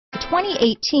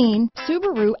2018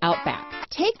 Subaru Outback.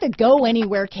 Take the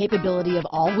go-anywhere capability of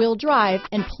all-wheel drive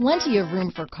and plenty of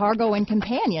room for cargo and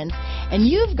companions, and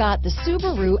you've got the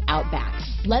Subaru Outback.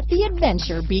 Let the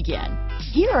adventure begin.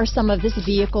 Here are some of this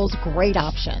vehicle's great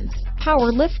options: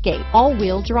 power liftgate,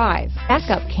 all-wheel drive,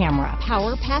 backup camera,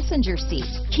 power passenger seat,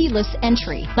 keyless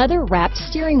entry, leather-wrapped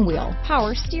steering wheel,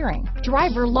 power steering,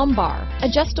 driver lumbar,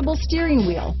 adjustable steering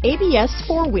wheel, ABS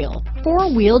four-wheel,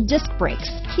 four-wheel disc brakes,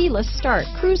 keyless start,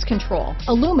 cruise control,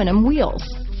 aluminum wheels,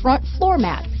 front floor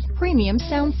mats, premium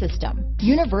sound system,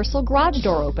 universal garage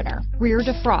door opener, rear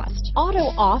defrost,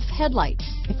 auto-off headlights.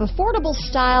 If affordable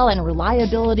style and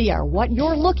reliability are what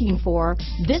you're looking for,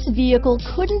 this vehicle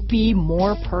couldn't be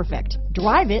more perfect.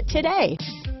 Drive it today.